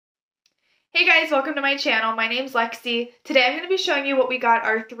Hey guys, welcome to my channel. My name's Lexi. Today I'm going to be showing you what we got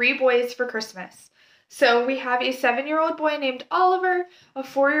our three boys for Christmas. So we have a 7-year-old boy named Oliver, a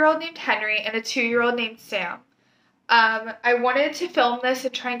 4-year-old named Henry, and a 2-year-old named Sam. I wanted to film this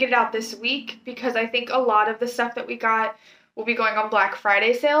and try and get it out this week because I think a lot of the stuff that we got will be going on Black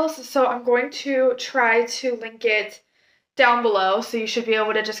Friday sales. So I'm going to try to link it down below, so you should be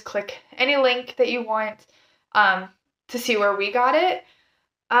able to just click any link that you want to see where we got it.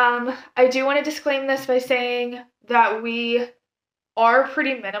 I do want to disclaim this by saying that we are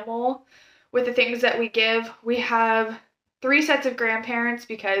pretty minimal with the things that we give. We have 3 sets of grandparents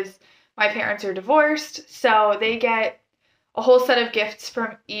because my parents are divorced, so they get a whole set of gifts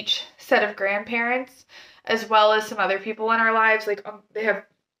from each set of grandparents, as well as some other people in our lives, like they have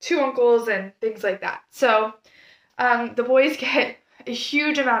 2 uncles and things like that. So the boys get a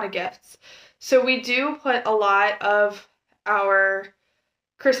huge amount of gifts. So we do put a lot of our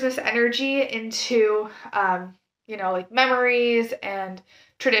Christmas energy into, like memories and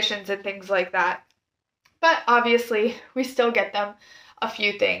traditions and things like that. But obviously, we still get them a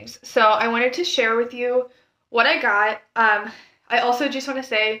few things. So I wanted to share with you what I got. I also just want to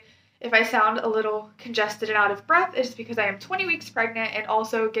say, if I sound a little congested and out of breath, it's because I am 20 weeks pregnant and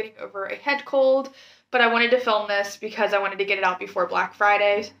also getting over a head cold. But I wanted to film this because I wanted to get it out before Black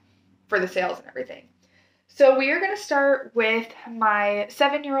Friday for the sales and everything. So we are going to start with my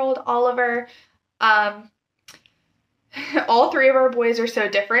 7-year-old Oliver. All 3 of our boys are so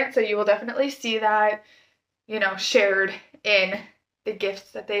different, so you will definitely see that, shared in the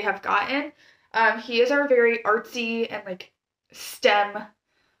gifts that they have gotten. He is our very artsy and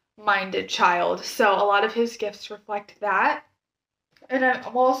STEM-minded child, so a lot of his gifts reflect that. And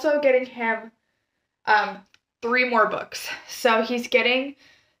I'm also getting him 3 more books. So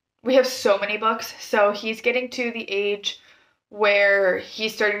we have so many books, so he's getting to the age where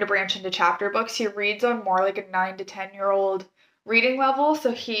he's starting to branch into chapter books. He reads on more like a 9 to 10-year-old reading level,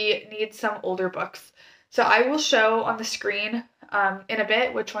 so he needs some older books. So I will show on the screen in a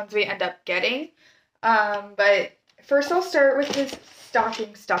bit which ones we end up getting. But first I'll start with his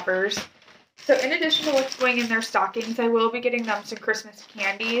stocking stuffers. So in addition to what's going in their stockings, I will be getting them some Christmas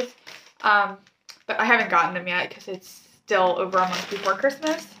candies. But I haven't gotten them yet because it's still over a month before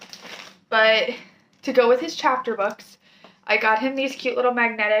Christmas. But to go with his chapter books, I got him these cute little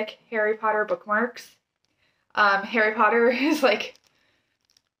magnetic Harry Potter bookmarks. Harry Potter is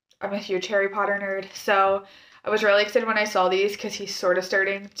I'm a huge Harry Potter nerd, so I was really excited when I saw these because he's sort of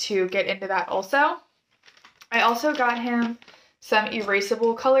starting to get into that also. I also got him some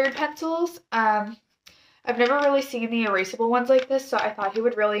erasable colored pencils. I've never really seen the erasable ones like this, so I thought he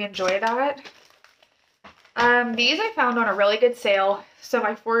would really enjoy that. These I found on a really good sale, so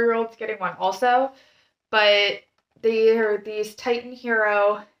my 4-year-old's getting one also, but they are these Titan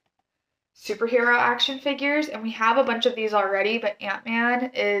Hero superhero action figures, and we have a bunch of these already, but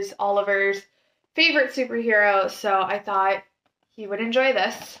Ant-Man is Oliver's favorite superhero, so I thought he would enjoy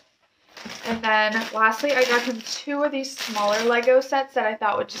this. And then lastly, I got him 2 of these smaller Lego sets that I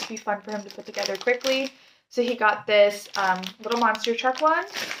thought would just be fun for him to put together quickly. So he got this little monster truck one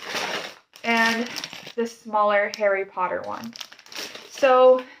and this smaller Harry Potter one.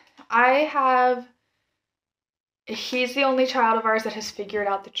 So he's the only child of ours that has figured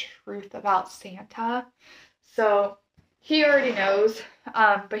out the truth about Santa. So he already knows,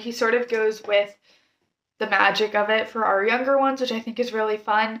 but he sort of goes with the magic of it for our younger ones, which I think is really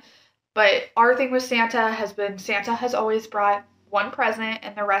fun. But our thing with Santa has always brought one present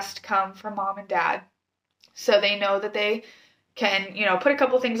and the rest come from mom and dad. So they know that they can, put a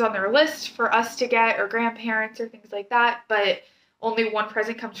couple things on their list for us to get or grandparents or things like that, but only one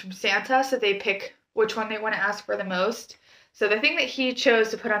present comes from Santa, so they pick which one they want to ask for the most. So the thing that he chose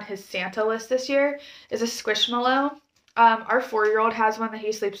to put on his Santa list this year is a Squishmallow. Our 4-year-old has one that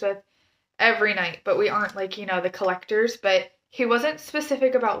he sleeps with every night, but we aren't the collectors, but he wasn't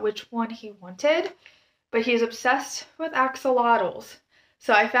specific about which one he wanted, but he's obsessed with axolotls.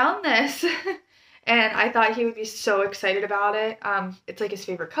 So I found this and I thought he would be so excited about it. It's his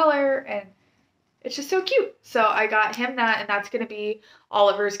favorite color and it's just so cute. So I got him that, and that's going to be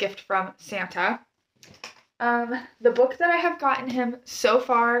Oliver's gift from Santa. The book that I have gotten him so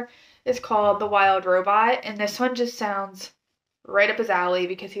far is called The Wild Robot, and this one just sounds right up his alley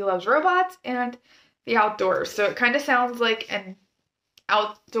because he loves robots and the outdoors. So it kind of sounds like an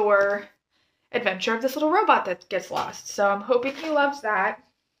outdoor adventure of this little robot that gets lost. So I'm hoping he loves that.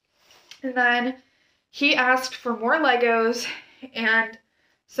 And then he asked for more Legos and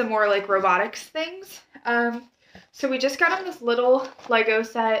some more robotics things. So we just got him this little Lego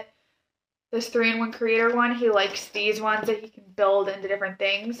set this 3-in-1 creator one. He likes these ones that he can build into different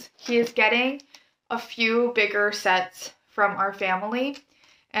things. He is getting a few bigger sets from our family.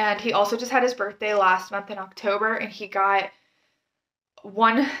 And he also just had his birthday last month in October, and he got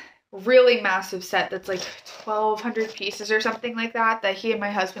one really massive set that's like 1,200 pieces or something like that he and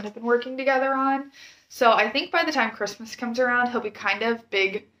my husband have been working together on. So I think by the time Christmas comes around, he'll be kind of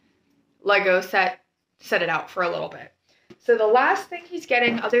big Lego set it out for a little bit. So the last thing he's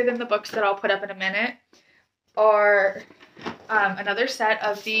getting, other than the books that I'll put up in a minute, are another set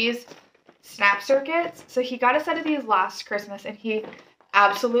of these snap circuits. So he got a set of these last Christmas, and he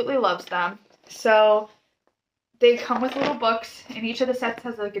absolutely loves them. So they come with little books, and each of the sets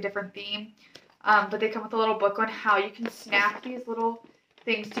has like a different theme. But they come with a little book on how you can snap these little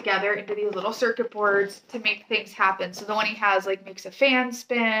things together into these little circuit boards to make things happen. So the one he has like makes a fan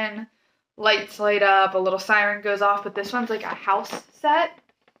spin, lights light up, a little siren goes off, but this one's like a house set.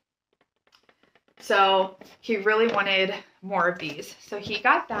 So he really wanted more of these. So he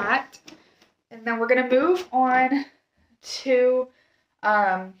got that. And then we're going to move on to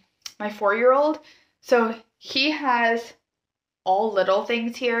my 4-year-old. So he has all little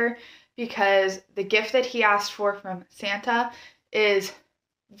things here because the gift that he asked for from Santa is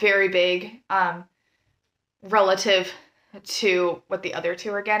very big relative to what the other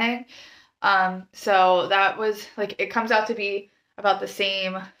two are getting. So that was like, it comes out to be about the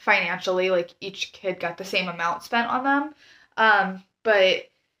same financially, like each kid got the same amount spent on them. But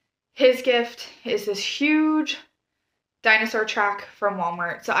his gift is this huge Dinosaur Track from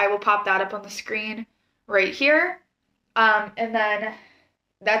Walmart. So I will pop that up on the screen right here. And then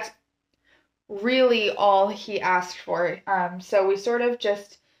that's really all he asked for. So we sort of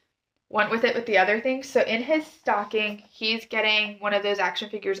just went with it with the other things. So in his stocking, he's getting one of those action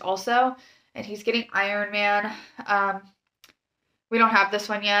figures also, and he's getting Iron Man. We don't have this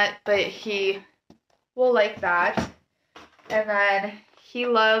one yet, but he will like that. And then he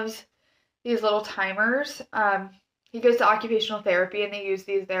loves these little timers. He goes to occupational therapy, and they use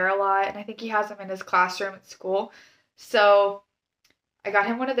these there a lot, and I think he has them in his classroom at school. So I got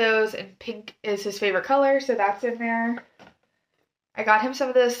him one of those, and pink is his favorite color, so that's in there. I got him some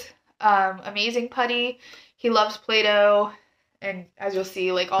of this amazing putty. He loves Play-Doh, and as you'll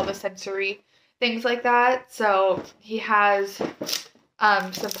see, like all the sensory things like that. So he has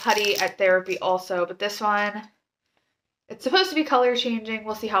some putty at therapy also, but this one, it's supposed to be color changing.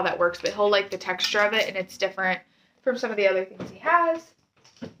 We'll see how that works, but he'll like the texture of it, and it's different from some of the other things he has.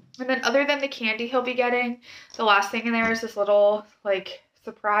 And then other than the candy he'll be getting, the last thing in there is this little like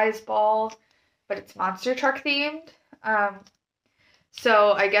surprise ball, but it's monster truck themed.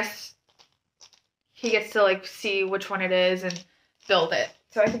 So I guess he gets to like see which one it is and build it.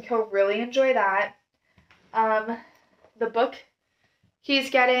 So I think he'll really enjoy that. The book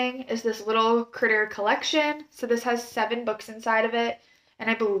he's getting is this little critter collection. So this has 7 books inside of it. And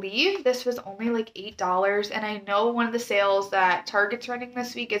I believe this was only like $8. And I know one of the sales that Target's running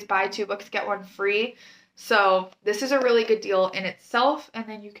this week is buy 2 books, get 1 free. So this is a really good deal in itself. And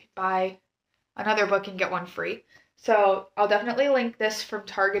then you could buy another book and get 1 free. So I'll definitely link this from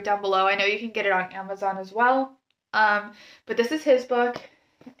Target down below. I know you can get it on Amazon as well. But this is his book.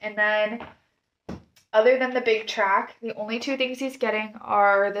 And then other than the big track, the only 2 things he's getting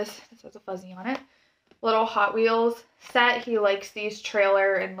are this has a fuzzy on it, little Hot Wheels set. He likes these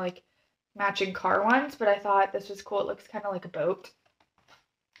trailer and like matching car ones, but I thought this was cool. It looks kind of like a boat.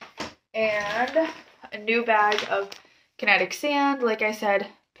 And a new bag of Kinetic Sand. Like I said,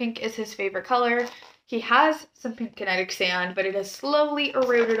 pink is his favorite color. He has some pink Kinetic Sand, but it has slowly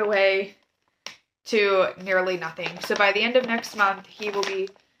eroded away to nearly nothing. So by the end of next month, he will be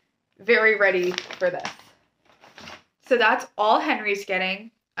very ready for this. So that's all Henry's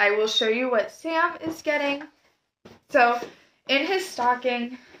getting. I will show you what Sam is getting. So in his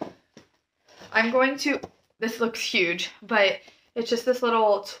stocking, I'm going to, this looks huge, but it's just this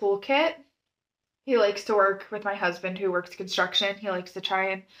little toolkit. He likes to work with my husband who works construction. He likes to try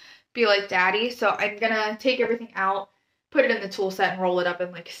and be like daddy. So I'm going to take everything out, put it in the tool set and roll it up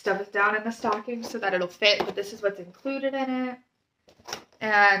and like stuff it down in the stocking so that it'll fit. But this is what's included in it.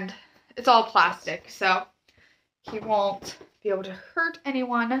 And it's all plastic, so he won't be able to hurt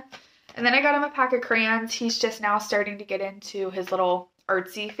anyone. And then I got him a pack of crayons. He's just now starting to get into his little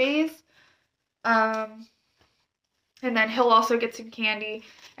artsy phase. And then he'll also get some candy.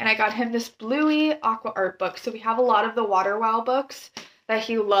 And I got him this Bluey Aqua Art book. So we have a lot of the Water Wow books that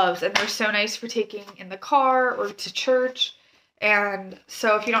he loves. And they're so nice for taking in the car or to church. And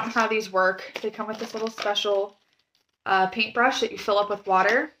so if you don't know how these work, they come with this little special paintbrush that you fill up with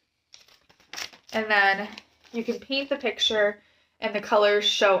water. And then you can paint the picture and the colors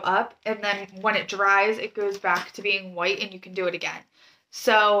show up, and then when it dries, it goes back to being white and you can do it again.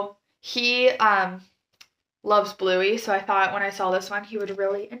 So he loves Bluey, so I thought when I saw this one, he would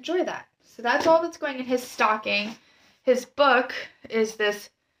really enjoy that. So that's all that's going in his stocking. His book is this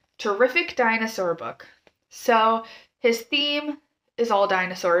terrific dinosaur book. So his theme is all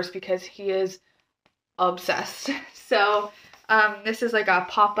dinosaurs because he is obsessed. So this is like a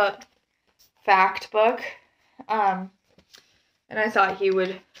pop-up fact book. And I thought he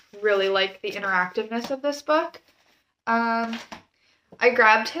would really like the interactiveness of this book. I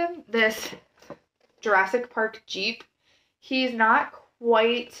grabbed him this Jurassic Park Jeep. He's not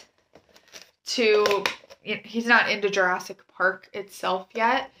quite he's not into Jurassic Park itself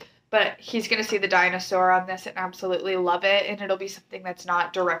yet, but he's going to see the dinosaur on this and absolutely love it, and it'll be something that's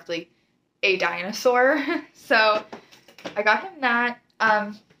not directly a dinosaur. So I got him that.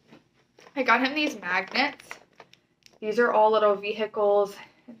 I got him these magnets. These are all little vehicles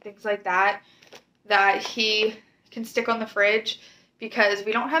and things like that he can stick on the fridge because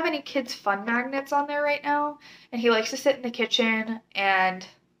we don't have any kids' fun magnets on there right now, and he likes to sit in the kitchen and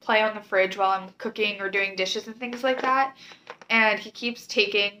play on the fridge while I'm cooking or doing dishes and things like that, and he keeps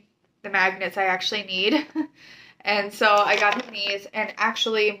taking the magnets I actually need. And so I got him these, and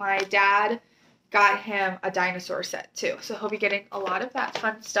actually my dad got him a dinosaur set too, so he'll be getting a lot of that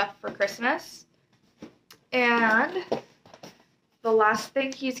fun stuff for Christmas. And the last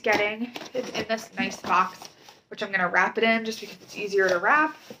thing he's getting is in this nice box, which I'm going to wrap it in just because it's easier to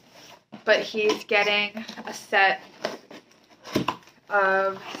wrap, but he's getting a set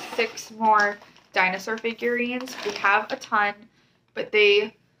of 6 more dinosaur figurines. We have a ton, but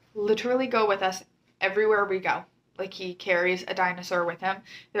they literally go with us everywhere we go. Like, he carries a dinosaur with him.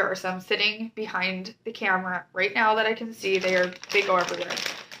 There are some sitting behind the camera right now that I can see. They go everywhere.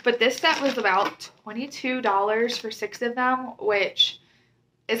 But this set was about $22 for 6 of them, which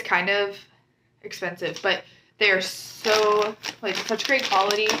is kind of expensive, but they are so, like, such great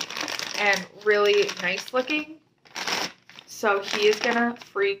quality and really nice looking. So he is gonna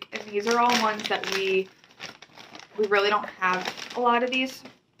freak, and these are all ones that we really don't have a lot of these,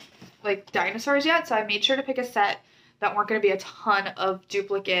 like, dinosaurs yet, so I made sure to pick a set that weren't going to be a ton of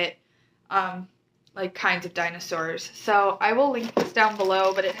duplicate, like, kinds of dinosaurs. So I will link this down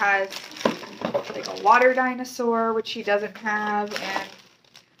below, but it has, like, a water dinosaur, which he doesn't have, and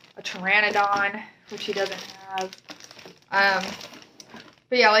a pteranodon, which he doesn't have.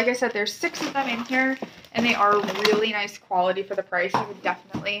 But yeah, like I said, there's 6 of them in here, and they are really nice quality for the price. I would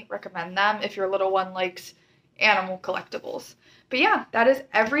definitely recommend them if your little one likes animal collectibles. But yeah, that is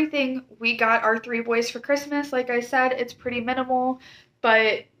everything we got our 3 boys for Christmas. Like I said, it's pretty minimal,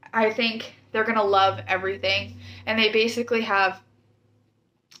 but I think they're gonna love everything. And they basically have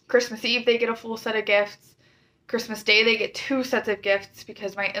Christmas Eve, they get a full set of gifts. Christmas Day, they get 2 sets of gifts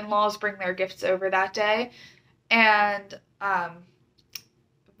because my in-laws bring their gifts over that day. And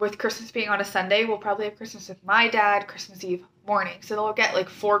with Christmas being on a Sunday, we'll probably have Christmas with my dad Christmas Eve morning. So they'll get like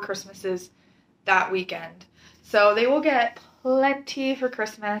 4 Christmases that weekend. So they will get plenty for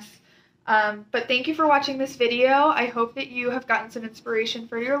Christmas. But thank you for watching this video. I hope that you have gotten some inspiration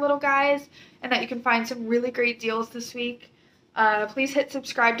for your little guys and that you can find some really great deals this week. Please hit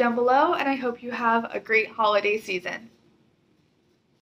subscribe down below, and I hope you have a great holiday season.